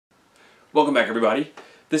Welcome back, everybody.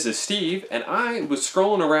 This is Steve, and I was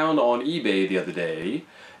scrolling around on eBay the other day,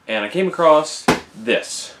 and I came across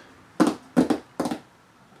this.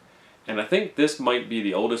 And I think this might be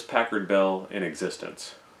the oldest Packard Bell in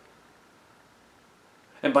existence.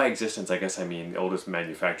 And by existence, I guess I mean the oldest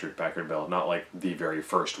manufactured Packard Bell, not like the very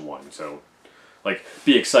first one. So, like,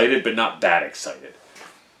 be excited, but not that excited.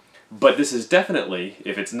 But this is definitely,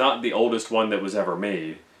 if it's not the oldest one that was ever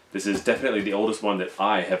made, this is definitely the oldest one that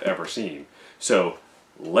I have ever seen. So,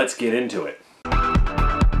 let's get into it.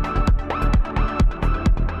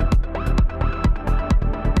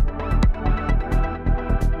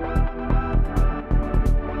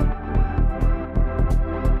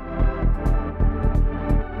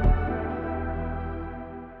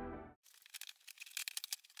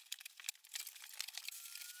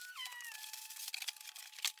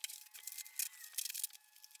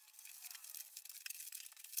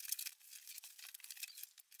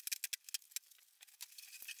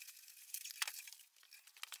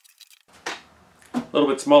 A little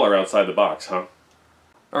bit smaller outside the box, huh?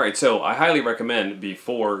 Alright, so I highly recommend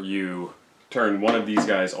before you turn one of these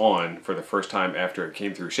guys on for the first time after it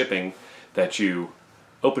came through shipping that you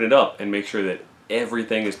open it up and make sure that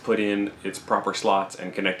everything is put in its proper slots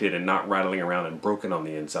and connected and not rattling around and broken on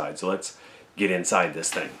the inside. So let's get inside this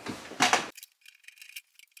thing.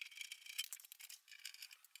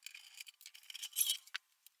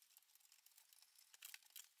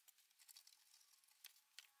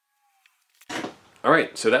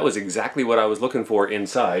 Alright, so that was exactly what I was looking for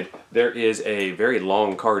inside. There is a very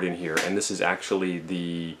long card in here, and this is actually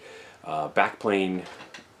the backplane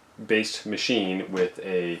based machine with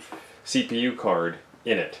a CPU card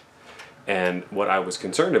in it. And what I was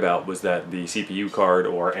concerned about was that the CPU card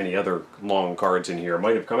or any other long cards in here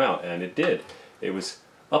might have come out, and it did. It was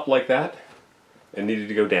up like that and needed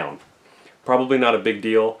to go down. Probably not a big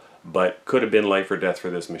deal, but could have been life or death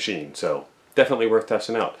for this machine, so definitely worth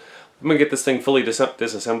testing out. I'm going to get this thing fully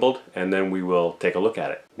disassembled, and then we will take a look at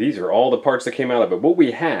it. These are all the parts that came out of it. What we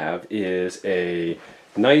have is a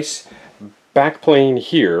nice backplane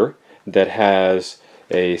here that has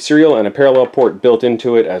a serial and a parallel port built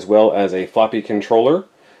into it, as well as a floppy controller.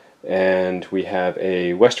 And we have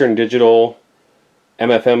a Western Digital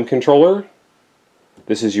MFM controller.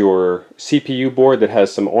 This is your CPU board that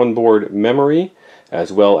has some onboard memory,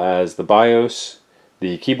 as well as the BIOS,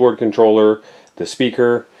 the keyboard controller, the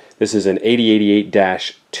speaker. This is an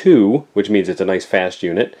 8088-2, which means it's a nice fast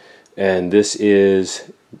unit. And this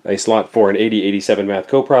is a slot for an 8087 math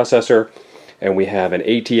coprocessor. And we have an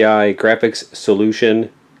ATI Graphics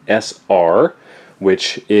Solution SR,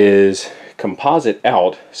 which is composite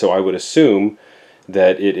out. So I would assume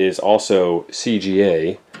that it is also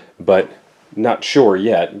CGA, but not sure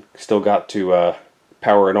yet. Still got to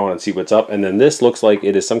power it on and see what's up. And then this looks like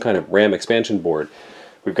it is some kind of RAM expansion board.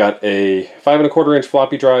 We've got a 5 1/4 inch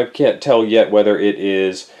floppy drive. Can't tell yet whether it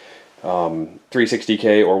is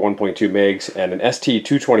 360K or 1.2 megs, and an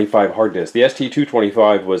ST-225 hard disk. The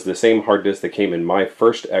ST-225 was the same hard disk that came in my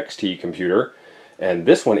first XT computer, and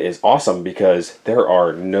this one is awesome because there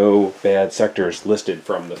are no bad sectors listed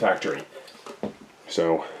from the factory.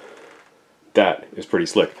 So that is pretty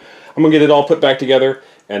slick. I'm going to get it all put back together,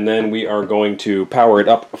 and then we are going to power it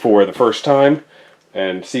up for the first time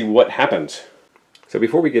and see what happens. So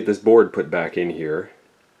before we get this board put back in here,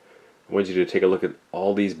 I want you to take a look at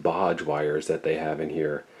all these bodge wires that they have in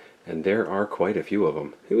here. And there are quite a few of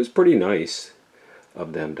them. It was pretty nice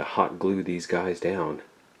of them to hot glue these guys down.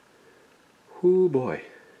 Whoo boy.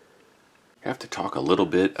 I have to talk a little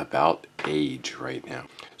bit about age right now.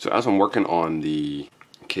 So as I'm working on the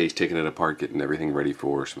case, taking it apart, getting everything ready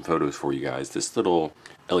for some photos for you guys, this little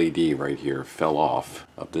LED right here fell off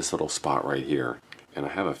of this little spot right here. And I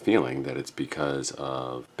have a feeling that it's because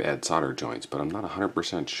of bad solder joints, but I'm not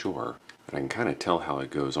 100% sure. And I can kind of tell how it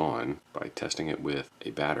goes on by testing it with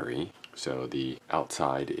a battery. So the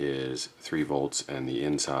outside is 3 volts and the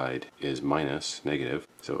inside is negative.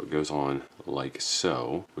 So it goes on like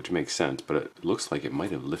so, which makes sense, but it looks like it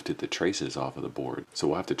might have lifted the traces off of the board. So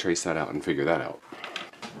we'll have to trace that out and figure that out,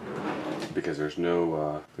 because there's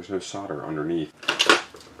no solder underneath.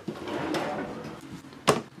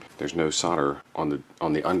 There's no solder on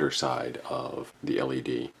the underside of the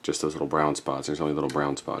LED, just those little brown spots. There's only little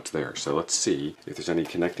brown spots there. So let's see if there's any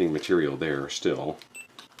connecting material there still.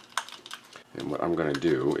 And what I'm going to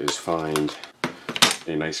do is find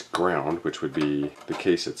a nice ground, which would be the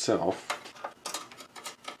case itself.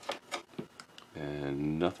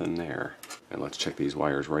 And nothing there. And let's check these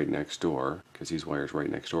wires right next door, because these wires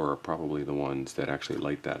right next door are probably the ones that actually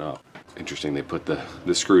light that up. Interesting, they put the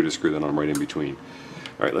screw to screw that on right in between.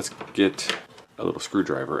 Alright, let's get a little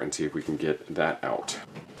screwdriver and see if we can get that out.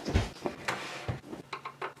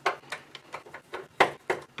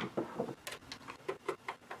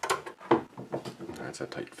 That's a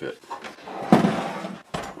tight fit.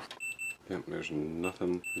 Yep, there's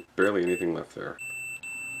nothing, barely anything left there.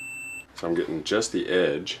 So I'm getting just the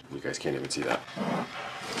edge. You guys can't even see that.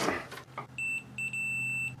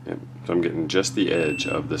 Yep, so I'm getting just the edge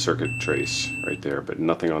of the circuit trace right there, but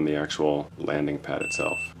nothing on the actual landing pad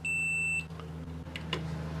itself.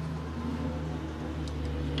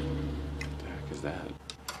 What the heck is that?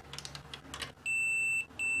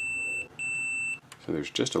 So there's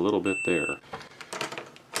just a little bit there.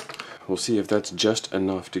 We'll see if that's just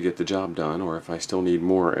enough to get the job done, or if I still need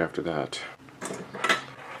more after that.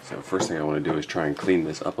 So first thing I want to do is try and clean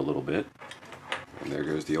this up a little bit. And there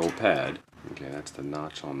goes the old pad. Okay, that's the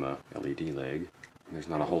notch on the LED leg. There's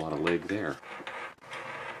not a whole lot of leg there.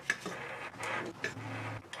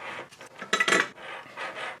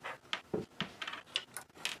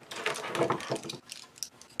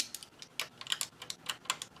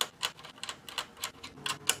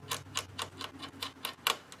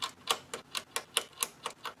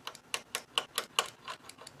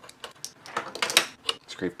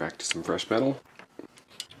 Scrape back to some fresh metal.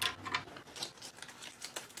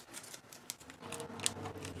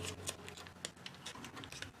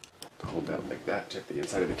 Hold that like that. Check the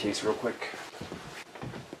inside of the case real quick.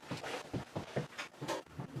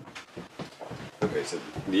 Okay, so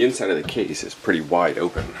the inside of the case is pretty wide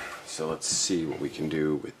open. So let's see what we can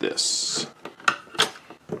do with this.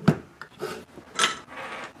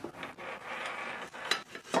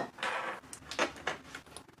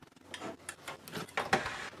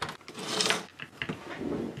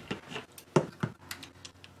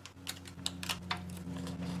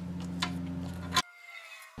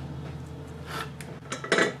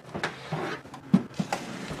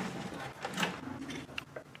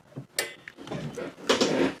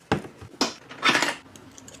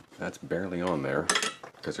 That's barely on there,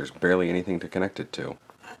 because there's barely anything to connect it to.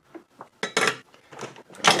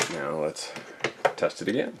 Right, now let's test it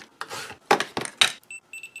again.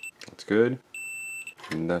 That's good,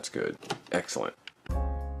 and that's good. Excellent.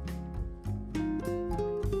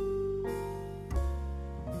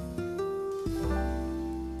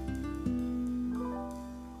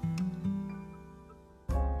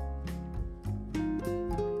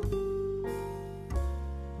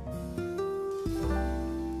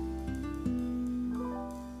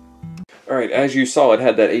 Alright, as you saw, it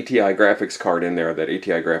had that ATI graphics card in there. That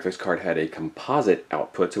ATI graphics card had a composite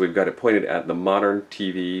output, so we've got it pointed at the modern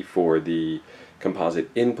TV for the composite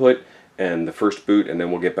input and the first boot, and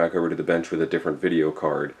then we'll get back over to the bench with a different video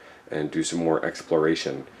card and do some more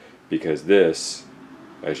exploration, because this,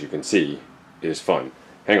 as you can see, is fun.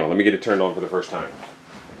 Hang on, let me get it turned on for the first time.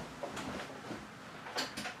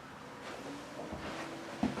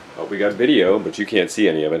 Oh, we got video, but you can't see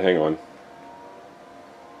any of it. Hang on.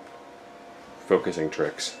 Focusing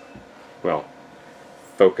tricks. Well,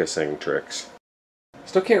 focusing tricks.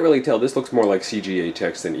 Still can't really tell. This looks more like CGA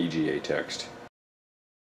text than EGA text.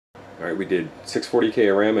 Alright, we did 640K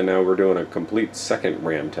of RAM, and now we're doing a complete second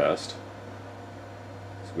RAM test.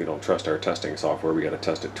 So we don't trust our testing software, we gotta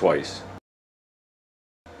test it twice.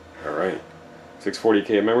 Alright,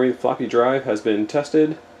 640K of memory. The floppy drive has been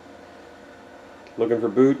tested. Looking for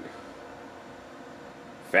boot.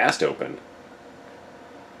 Fast open.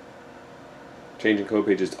 Changing code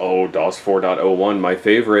pages. Oh, DOS 4.01, my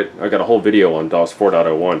favorite. I got a whole video on DOS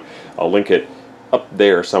 4.01. I'll link it up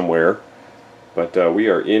there somewhere. But we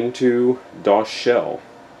are into DOS shell.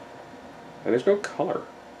 And there's no color.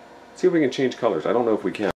 Let's see if we can change colors. I don't know if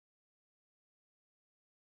we can.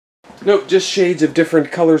 Nope, just shades of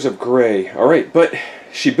different colors of gray. Alright, but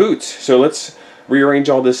she boots. So let's rearrange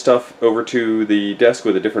all this stuff over to the desk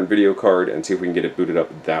with a different video card and see if we can get it booted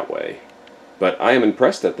up that way. But I am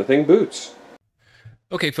impressed that the thing boots.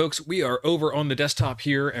 Okay folks, we are over on the desktop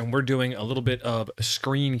here and we're doing a little bit of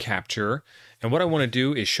screen capture. And what I want to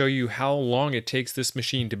do is show you how long it takes this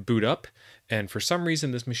machine to boot up. And for some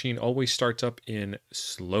reason this machine always starts up in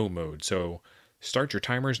slow mode. So start your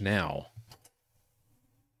timers now.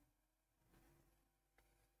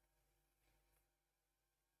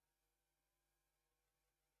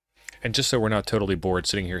 And just so we're not totally bored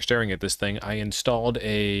sitting here staring at this thing, I installed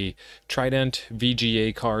a Trident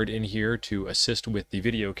VGA card in here to assist with the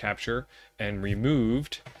video capture and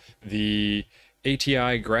removed the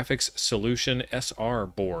ATI Graphics Solution SR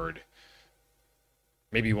board.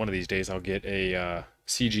 Maybe one of these days I'll get a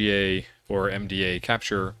CGA or MDA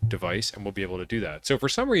capture device and we'll be able to do that. So for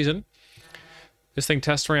some reason, this thing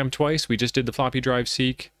tests RAM twice. We just did the floppy drive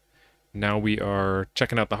seek. Now we are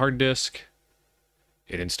checking out the hard disk.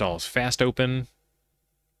 It installs fast open,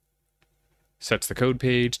 sets the code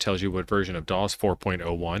page, tells you what version of DOS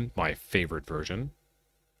 4.01, my favorite version.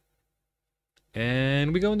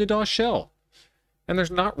 And we go into DOS shell. And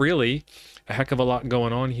there's not really a heck of a lot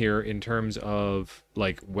going on here in terms of,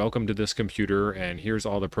 like, welcome to this computer, and here's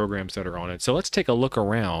all the programs that are on it. So let's take a look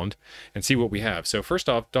around and see what we have. So first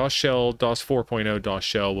off, DOS shell, DOS 4.0 DOS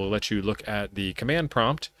shell will let you look at the command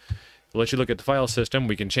prompt. It'll let you look at the file system.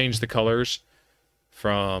 We can change the colors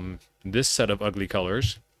from this set of ugly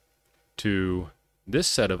colors to this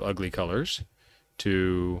set of ugly colors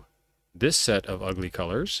to this set of ugly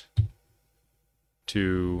colors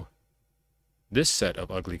to this set of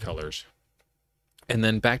ugly colors, and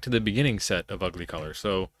then back to the beginning set of ugly colors.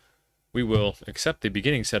 So we will accept the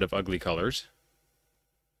beginning set of ugly colors,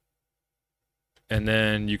 and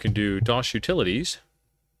then you can do DOS utilities,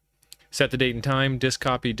 set the date and time, disk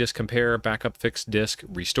copy, disk compare, backup fixed disk,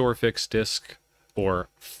 restore fixed disk, or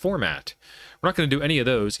format. We're not going to do any of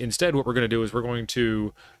those. Instead, what we're going to do is we're going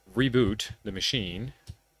to reboot the machine.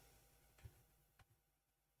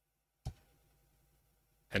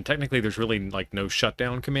 And technically, there's really like no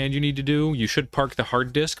shutdown command you need to do. You should park the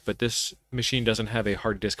hard disk, but this machine doesn't have a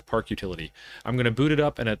hard disk park utility. I'm going to boot it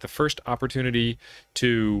up, and at the first opportunity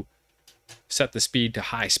to set the speed to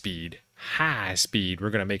high speed, we're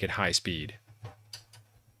going to make it high speed.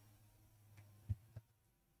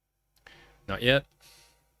 Not yet.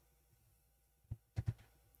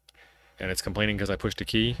 And it's complaining because I pushed a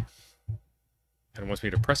key and wants me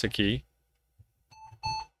to press a key.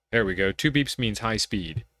 There we go. 2 beeps means high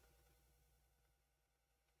speed.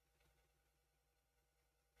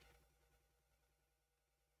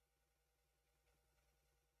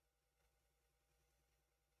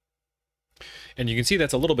 And you can see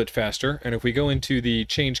that's a little bit faster. And if we go into the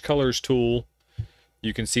change colors tool,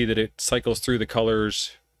 you can see that it cycles through the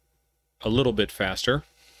colors a little bit faster.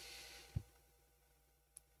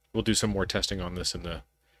 We'll do some more testing on this in the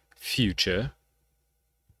future.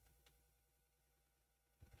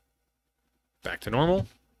 Back to normal.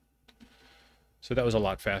 So that was a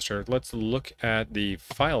lot faster. Let's look at the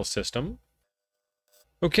file system.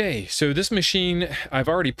 Okay, so this machine, I've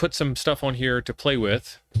already put some stuff on here to play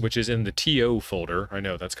with, which is in the TO folder. I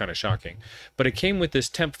know, that's kind of shocking. But it came with this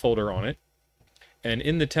temp folder on it. And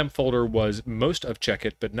in the temp folder was most of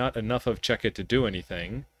Checkit, but not enough of Checkit to do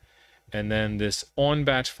anything. And then this on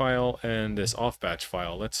batch file and this off batch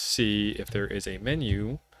file. Let's see if there is a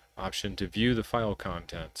menu option to view the file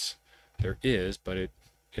contents. There is, but it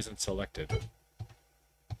isn't selected.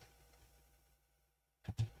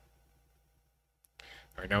 All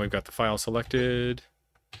right, now we've got the file selected.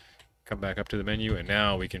 Come back up to the menu, and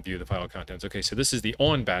now we can view the file contents. Okay, so this is the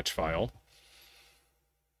on batch file.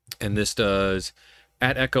 And this does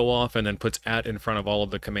 @echo_off and then puts @ in front of all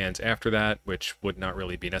of the commands after that, which would not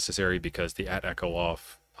really be necessary because the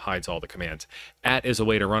 @echo_off hides all the commands. @ is a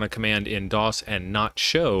way to run a command in DOS and not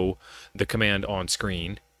show the command on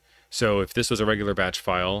screen. So if this was a regular batch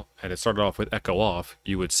file and it started off with echo off,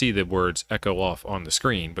 you would see the words echo off on the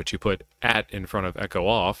screen, but you put @ in front of echo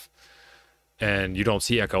off and you don't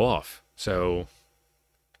see echo off. So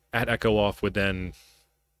 @echo off would then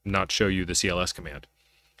not show you the CLS command.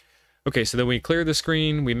 Okay, so then we clear the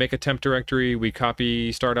screen, we make a temp directory, we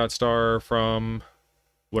copy star.star from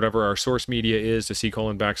whatever our source media is to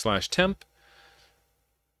C:\temp.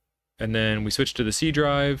 And then we switch to the C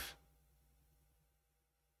drive.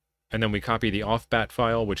 And then we copy the off-bat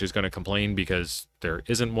file, which is going to complain because there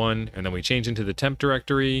isn't one. And then we change into the temp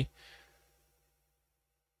directory.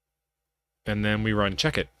 And then we run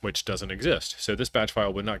checkit, which doesn't exist. So this batch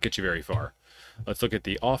file would not get you very far. Let's look at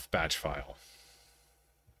the off-batch file.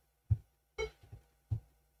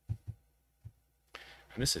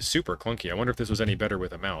 And this is super clunky. I wonder if this was any better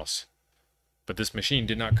with a mouse. But this machine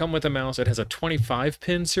did not come with a mouse. It has a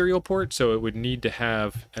 25-pin serial port, so it would need to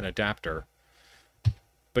have an adapter.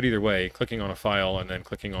 But either way, clicking on a file and then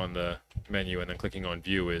clicking on the menu and then clicking on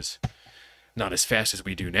view is not as fast as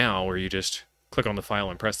we do now, where you just click on the file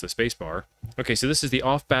and press the spacebar. Okay, so this is the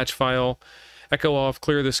off-batch file. Echo off,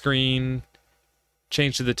 clear the screen,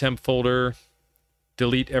 change to the temp folder,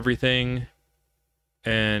 delete everything,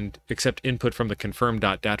 and accept input from the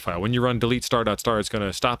confirm.dat file. When you run delete star.star, it's going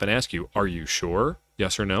to stop and ask you, are you sure?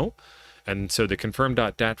 Yes or no? And so the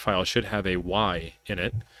confirm.dat file should have a Y in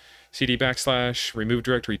it. cd / remove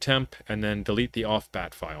directory temp, and then delete the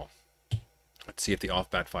off-bat file. Let's see if the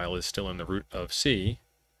off-bat file is still in the root of C.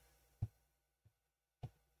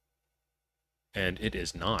 And it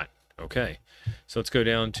is not. Okay, so let's go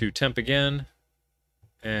down to temp again,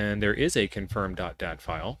 and there is a confirm.dat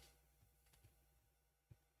file.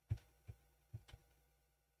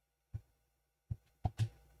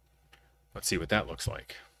 Let's see what that looks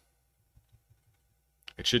like.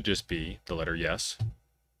 It should just be the letter yes.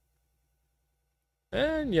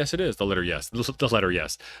 And yes, it is the letter yes. The letter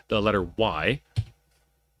yes. The letter Y.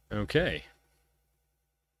 Okay.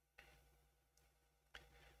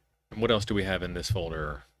 And what else do we have in this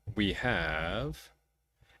folder? We have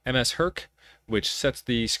MS Herc, which sets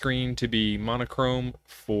the screen to be monochrome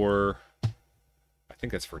for, I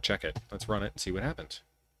think that's for check it. Let's run it and see what happens.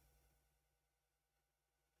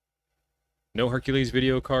 No Hercules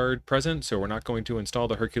video card present, so we're not going to install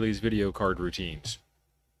the Hercules video card routines.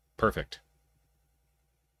 Perfect.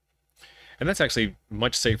 And that's actually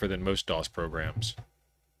much safer than most DOS programs.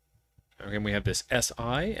 Okay, and we have this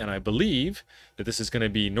SI, and I believe that this is going to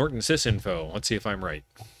be Norton sysinfo. Let's see if I'm right.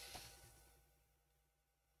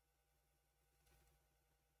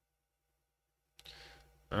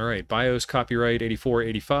 All right, BIOS copyright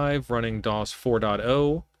 8485, running DOS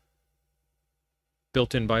 4.0.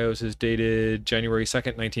 Built-in BIOS is dated January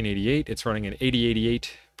 2nd, 1988. It's running an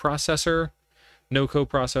 8088 processor, no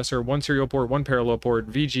coprocessor, one serial port, one parallel port,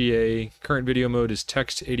 VGA. Current video mode is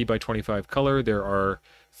text 80 by 25 color. There are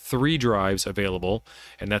 3 drives available,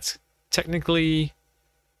 and that's technically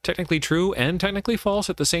true and technically false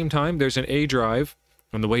at the same time. There's an A drive,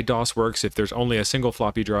 and the way DOS works, if there's only a single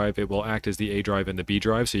floppy drive, it will act as the A drive and the B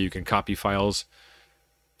drive, so you can copy files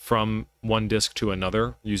from one disk to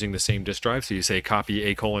another using the same disk drive. So you say copy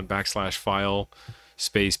A:\file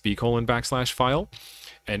space B:\file,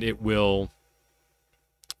 and it will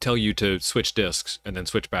tell you to switch disks and then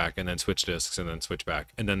switch back and then switch disks and then switch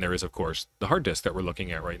back. And then there is, of course, the hard disk that we're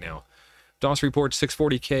looking at right now. DOS reports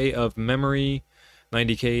 640K of memory,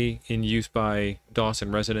 90K in use by DOS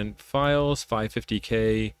and resident files,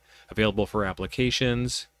 550K available for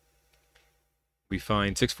applications. We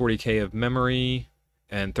find 640K of memory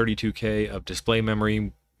and 32K of display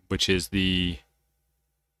memory, which is the,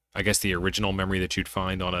 I guess, the original memory that you'd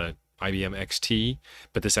find on a IBM XT,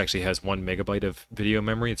 but this actually has 1 megabyte of video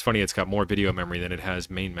memory. It's funny, it's got more video memory than it has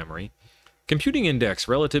main memory. Computing index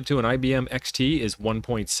relative to an IBM XT is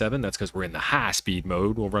 1.7. That's because we're in the high speed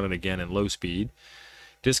mode. We'll run it again in low speed.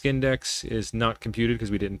 Disk index is not computed because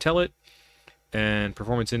we didn't tell it. And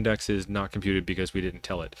performance index is not computed because we didn't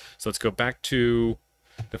tell it. So let's go back to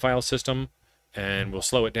the file system, and we'll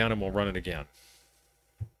slow it down and we'll run it again.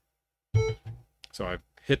 So I've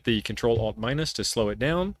hit the Control-Alt- to slow it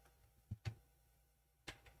down.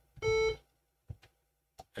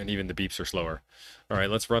 And even the beeps are slower. All right,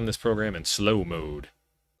 let's run this program in slow mode.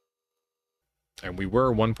 And we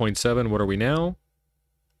were 1.7. What are we now?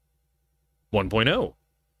 1.0.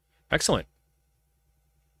 Excellent.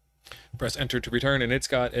 Press enter to return, and it's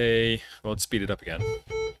got a... Well, let's speed it up again.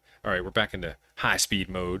 All right, we're back into high-speed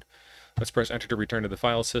mode. Let's press enter to return to the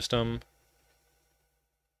file system.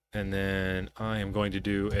 And then I am going to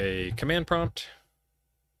do a command prompt,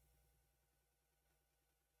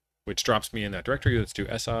 which drops me in that directory. Let's do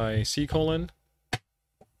SIC:,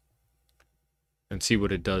 and see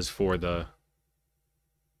what it does for the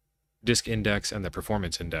disk index and the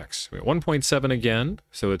performance index. We got 1.7 again,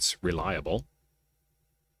 so it's reliable.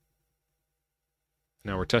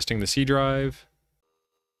 Now we're testing the C drive.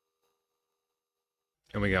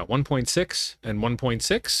 And we got 1.6 and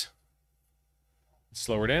 1.6.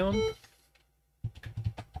 Slow her down.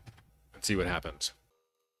 Let's see what happens.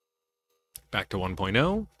 Back to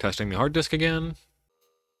 1.0, testing the hard disk again.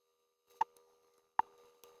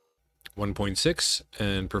 1.6,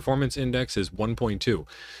 and performance index is 1.2.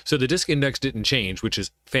 So the disk index didn't change, which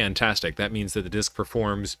is fantastic. That means that the disk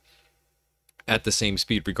performs at the same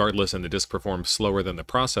speed regardless, and the disk performs slower than the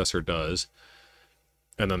processor does.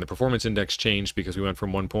 And then the performance index changed because we went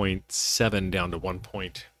from 1.7 down to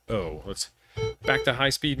 1.0. Let's back to high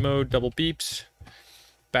speed mode, double beeps.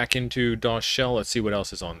 Back into DOS shell. Let's see what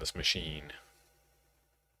else is on this machine.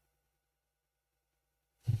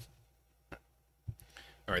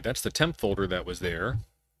 All right, that's the temp folder that was there.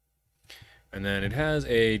 And then it has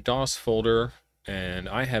a DOS folder, and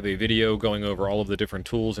I have a video going over all of the different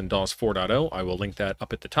tools in DOS 4.0. I will link that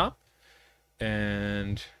up at the top.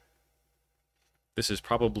 And this is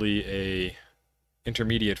probably a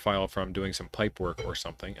intermediate file from doing some pipe work or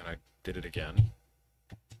something, and I did it again.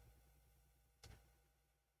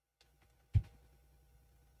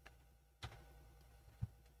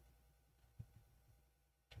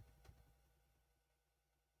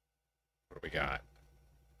 What do we got?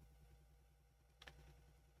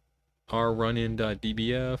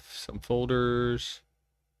 rrunin.dbf, some folders,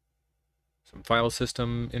 some file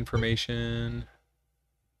system information.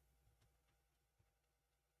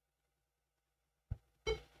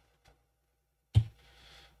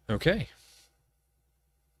 Okay.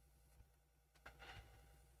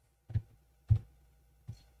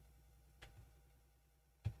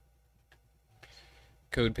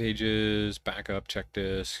 Code pages, backup, check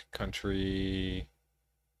disk, country,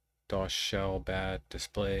 DOS shell, bat,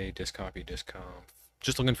 display, disk copy, disk conf.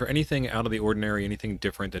 Just looking for anything out of the ordinary, anything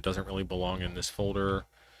different that doesn't really belong in this folder.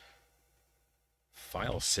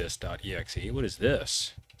 Filesys.exe. What is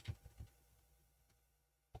this?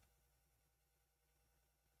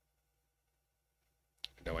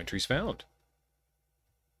 No entries found.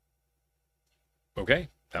 Okay,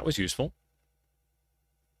 that was useful.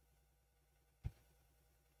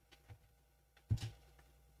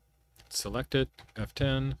 Select it,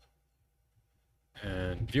 F10,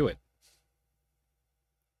 and view it.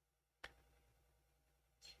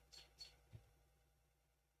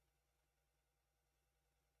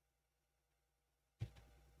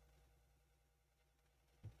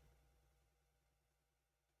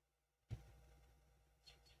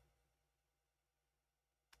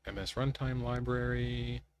 MS Runtime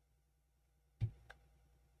Library.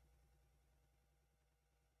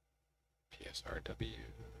 PSRW.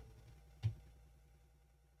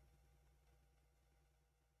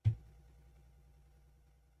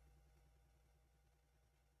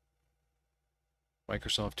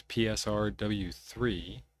 Microsoft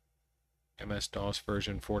PSRW3. MS-DOS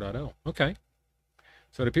version 4.0. Okay.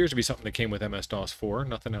 So it appears to be something that came with MS-DOS 4.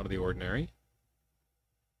 Nothing out of the ordinary.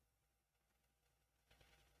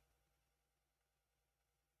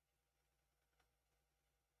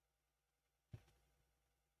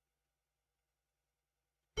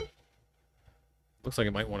 Looks like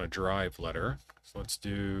it might want a drive letter. So let's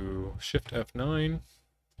do Shift F9.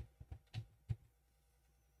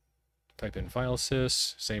 Type in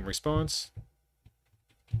filesys, same response.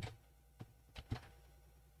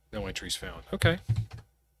 No entries found. Okay.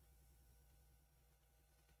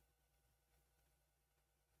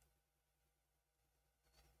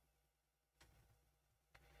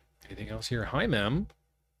 Anything else here? Hi, mem.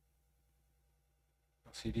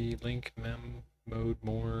 LCD, link, mem, mode,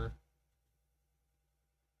 more.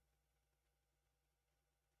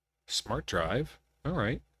 Smart drive. All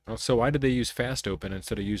right. Well, so why did they use fast open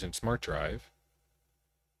instead of using smart drive?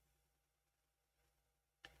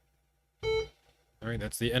 All right,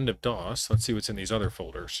 that's the end of DOS. Let's see what's in these other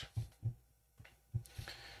folders.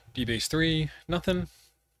 DBase 3, nothing.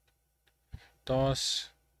 DOS,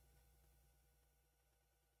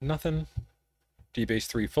 nothing. DBase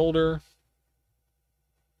 3 folder,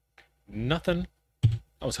 nothing.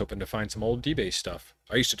 I was hoping to find some old DBase stuff.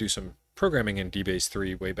 I used to do some programming in DBase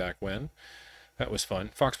 3 way back when. That was fun.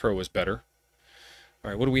 Fox Pro was better.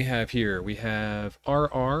 All right, what do we have here? We have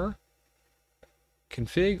RR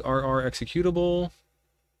config, RR executable,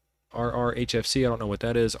 RR HFC, I don't know what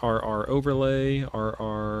that is, RR overlay,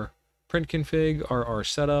 RR print config, RR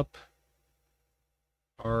setup,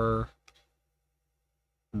 R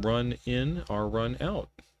run in, R run out,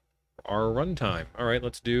 R runtime. All right,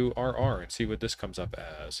 let's do RR and see what this comes up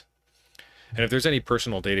as. And if there's any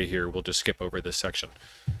personal data here, we'll just skip over this section,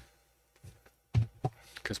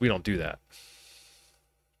 because we don't do that.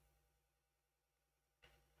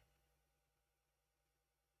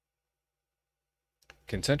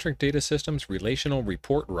 Concentric Data Systems Relational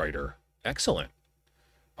Report Writer. Excellent.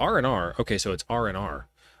 R&R. Okay, so it's R&R.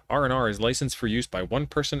 R&R is licensed for use by one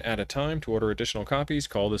person at a time. To order additional copies,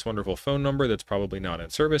 call this wonderful phone number that's probably not in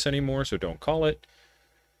service anymore, so don't call it.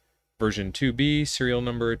 Version 2B, serial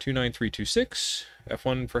number 29326.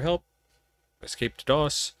 F1 for help. Escape to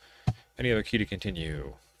DOS. Any other key to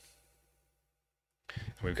continue.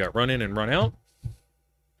 And we've got run in and run out.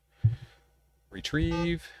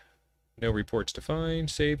 Retrieve. No reports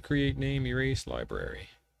defined. Save, create, name, erase, library.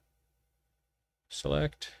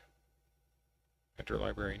 Select. Enter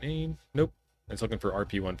library name. Nope. It's looking for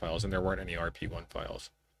RP1 files, and there weren't any RP1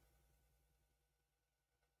 files.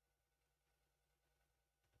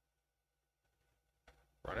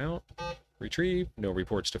 Run out. Retrieve. No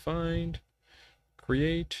reports defined.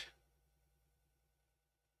 Create.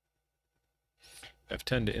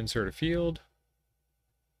 F10 to insert a field.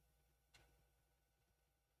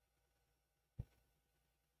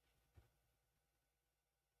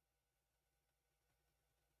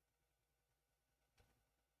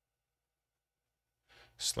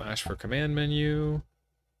 Slash for command menu.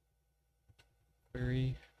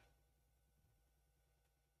 Query.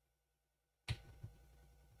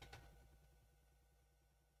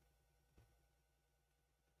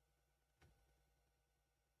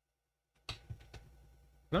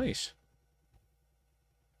 Nice.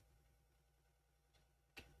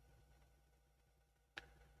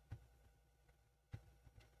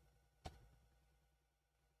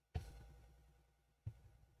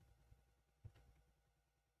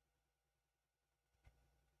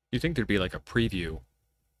 You think there'd be like a preview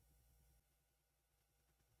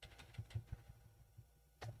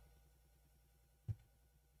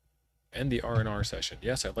End the R&R session.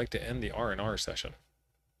 Yes, I'd like to end the R&R session.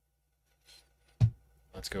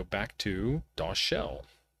 Let's go back to DOS shell.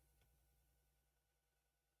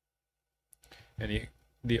 And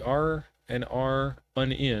the R and R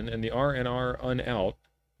unin and the R and R unout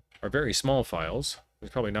are very small files.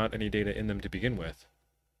 There's probably not any data in them to begin with.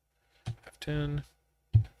 F10,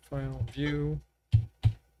 file view,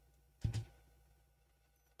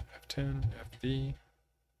 F10, FV.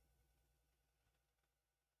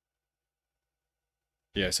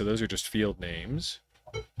 Yeah, so those are just field names.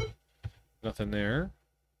 Nothing there.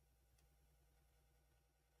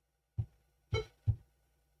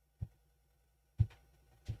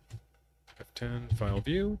 F10, file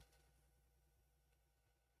view.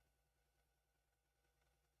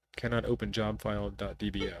 Cannot open job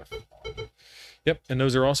file.dbf. Yep, and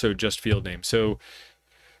those are also just field names. So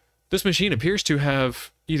this machine appears to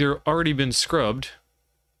have either already been scrubbed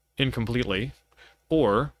incompletely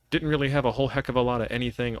or didn't really have a whole heck of a lot of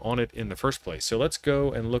anything on it in the first place. So let's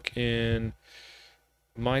go and look in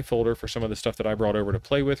my folder for some of the stuff that I brought over to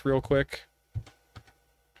play with real quick.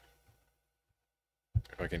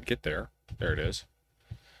 If I can get there. There it is.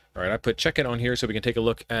 All right, I put check it on here so we can take a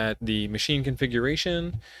look at the machine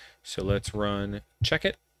configuration. So let's run check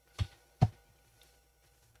it.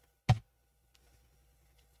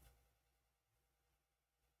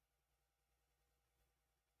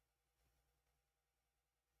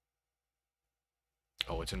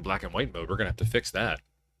 Oh, it's in black and white mode. We're going to have to fix that.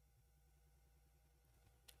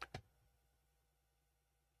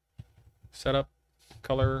 Setup,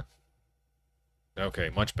 color. Okay,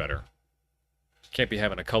 much better. Can't be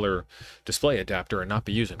having a color display adapter and not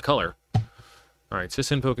be using color. All right,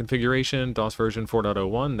 sysinfo configuration, DOS version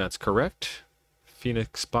 4.01, that's correct.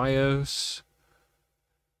 Phoenix BIOS.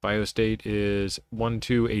 BIOS date is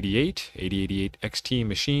 1288, 8088 XT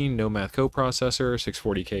machine, no math coprocessor,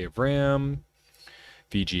 640K of RAM.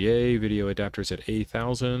 VGA, video adapters at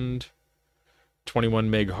 8000. 21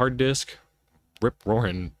 meg hard disk.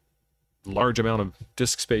 Rip-roaring large amount of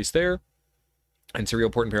disk space there. And serial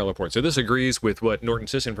port and parallel port. So this agrees with what Norton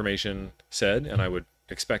sysinformation said, and I would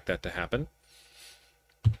expect that to happen.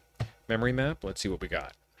 Memory map, let's see what we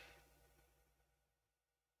got.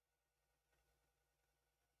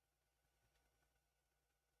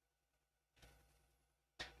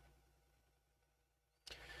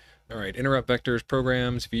 All right, interrupt vectors,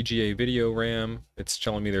 programs, VGA video RAM. It's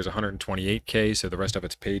telling me there's 128K, so the rest of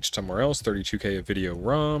it's paged somewhere else. 32K of video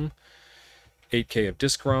ROM. 8K of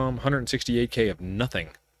disk ROM, 168K of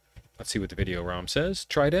nothing. Let's see what the video ROM says.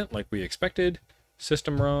 Trident, like we expected.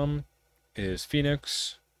 System ROM is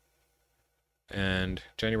Phoenix. And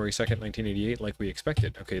January 2nd, 1988, like we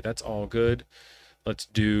expected. Okay, that's all good. Let's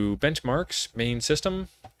do benchmarks, main system.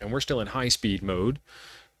 And we're still in high-speed mode,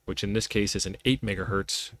 which in this case is an 8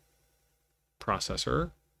 megahertz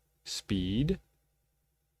processor. Speed.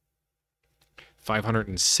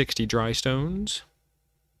 560 dry stones.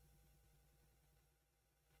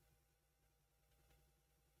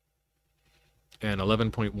 And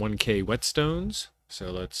 11.1K whetstones. So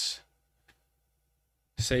let's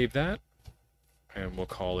save that. And we'll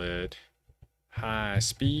call it high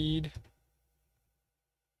speed.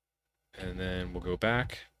 And then we'll go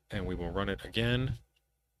back and we will run it again.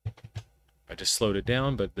 I just slowed it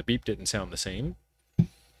down, but the beep didn't sound the same.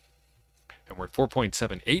 And we're at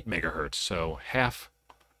 4.78 megahertz, so half,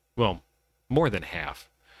 well, more than half.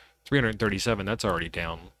 337, that's already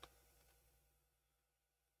down.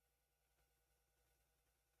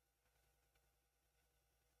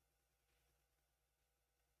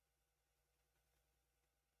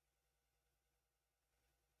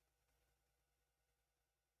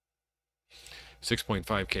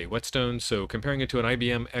 6.5K whetstone. So comparing it to an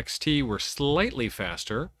IBM XT, we're slightly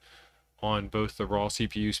faster on both the raw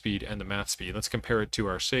CPU speed and the math speed. Let's compare it to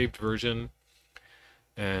our saved version.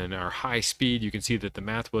 And our high speed, you can see that the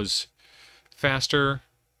math was faster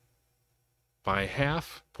by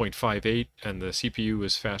half, 0.58, and the CPU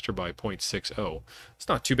was faster by 0.60. It's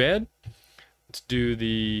not too bad. Let's do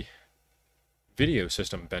the video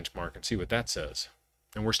system benchmark and see what that says.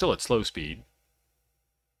 And we're still at slow speed.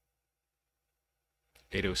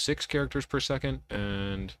 806 characters per second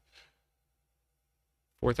and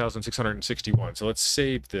 4,661. So let's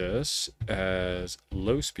save this as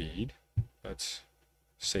low speed. Let's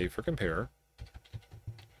save for compare.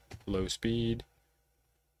 Low speed.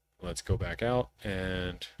 Let's go back out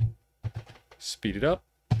and speed it up.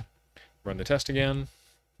 Run the test again.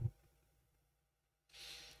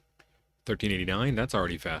 1389, that's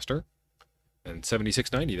already faster. And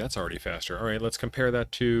 7690, that's already faster. All right, let's compare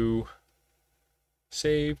that to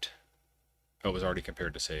saved. Oh, it was already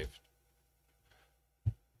compared to saved.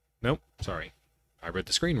 Nope, sorry. I read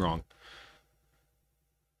the screen wrong.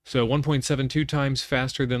 So 1.72 times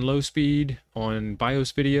faster than low speed on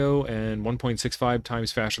BIOS video and 1.65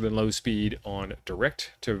 times faster than low speed on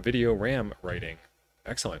direct to video RAM writing.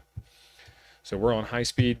 Excellent. So we're on high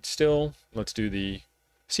speed still. Let's do the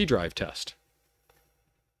C drive test.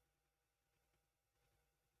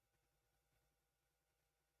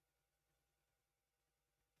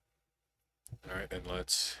 All right, and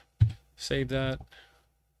let's save that.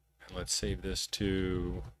 And let's save this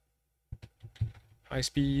to high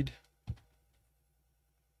speed.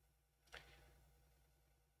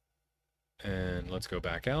 And let's go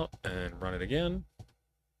back out and run it again.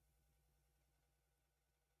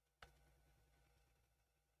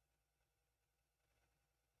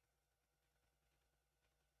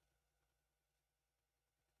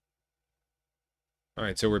 All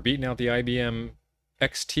right, so we're beating out the IBM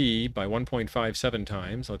XT by 1.57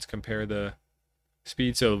 times. Let's compare the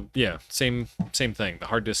speed. So yeah, same thing. The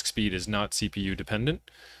hard disk speed is not CPU dependent.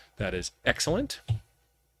 That is excellent.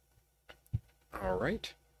 All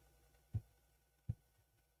right.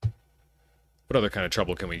 What other kind of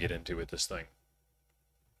trouble can we get into with this thing?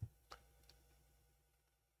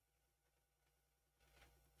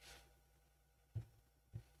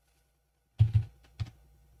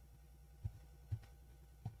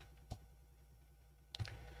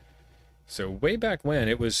 So way back when,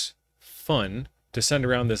 it was fun to send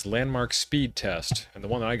around this landmark speed test, and the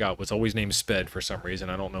one that I got was always named SPED for some reason.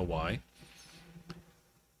 I don't know why.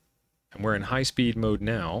 And we're in high speed mode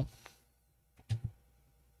now.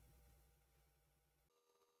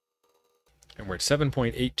 And we're at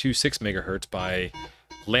 7.826 megahertz by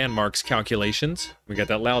landmarks calculations. We got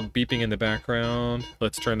that loud beeping in the background.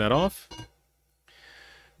 Let's turn that off.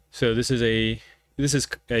 So this is a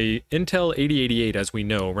Intel 8088, as we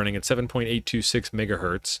know, running at 7.826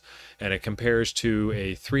 megahertz, and it compares to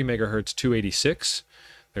a 3 megahertz 286.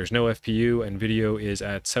 There's no FPU, and video is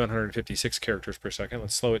at 756 characters per second.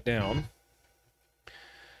 Let's slow it down.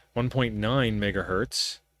 1.9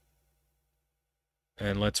 megahertz.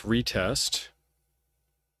 And let's retest.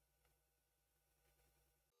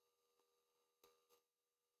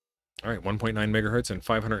 All right, 1.9 megahertz and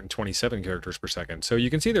 527 characters per second. So you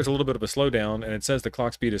can see there's a little bit of a slowdown, and it says the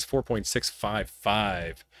clock speed is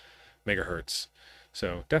 4.655 megahertz.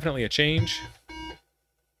 So definitely a change.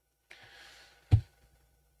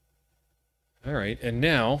 All right, and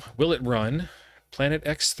now, will it run Planet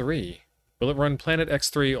X3? Will it run Planet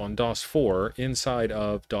X3 on DOS 4 inside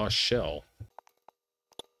of DOS Shell?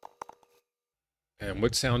 And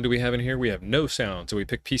what sound do we have in here? We have no sound, so we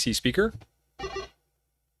pick PC speaker.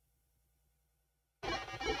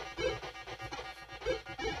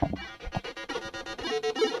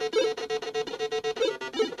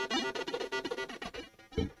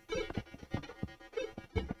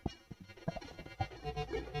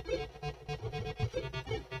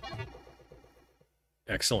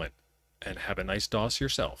 Excellent. And have a nice DOS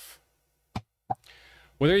yourself.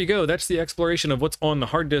 Well, there you go. That's the exploration of what's on the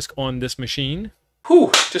hard disk on this machine.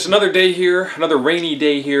 Whew, just another day here, another rainy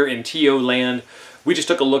day here in TO land. We just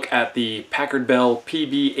took a look at the Packard Bell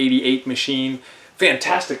PB88 machine.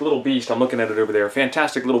 Fantastic little beast. I'm looking at it over there.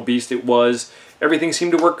 Fantastic little beast it was. Everything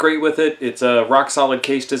seemed to work great with it. It's a rock solid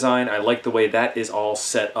case design. I like the way that is all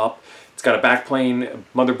set up. It's got a backplane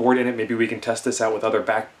motherboard in it. Maybe we can test this out with other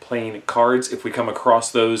backplane cards if we come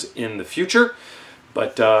across those in the future.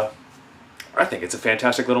 But I think it's a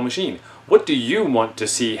fantastic little machine. What do you want to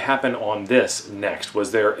see happen on this next?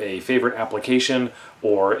 Was there a favorite application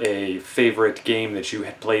or a favorite game that you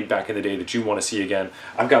had played back in the day that you want to see again?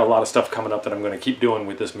 I've got a lot of stuff coming up that I'm going to keep doing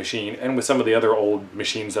with this machine and with some of the other old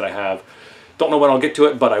machines that I have. Don't know when I'll get to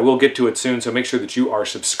it, but I will get to it soon, so make sure that you are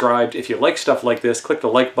subscribed. If you like stuff like this, click the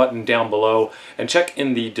like button down below and check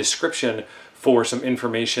in the description for some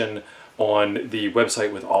information on the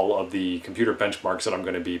website with all of the computer benchmarks that I'm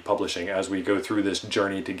going to be publishing as we go through this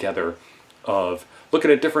journey together of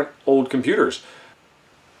looking at different old computers.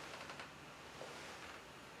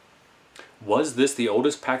 Was this the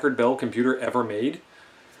oldest Packard Bell computer ever made?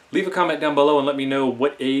 Leave a comment down below and let me know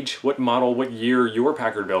what age, what model, what year your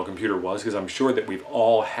Packard Bell computer was, because I'm sure that we've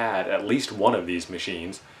all had at least one of these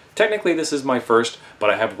machines. Technically this is my first, but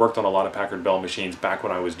I have worked on a lot of Packard Bell machines back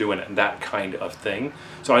when I was doing that kind of thing.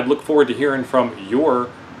 So I'd look forward to hearing from your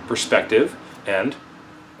perspective, and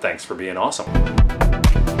thanks for being awesome.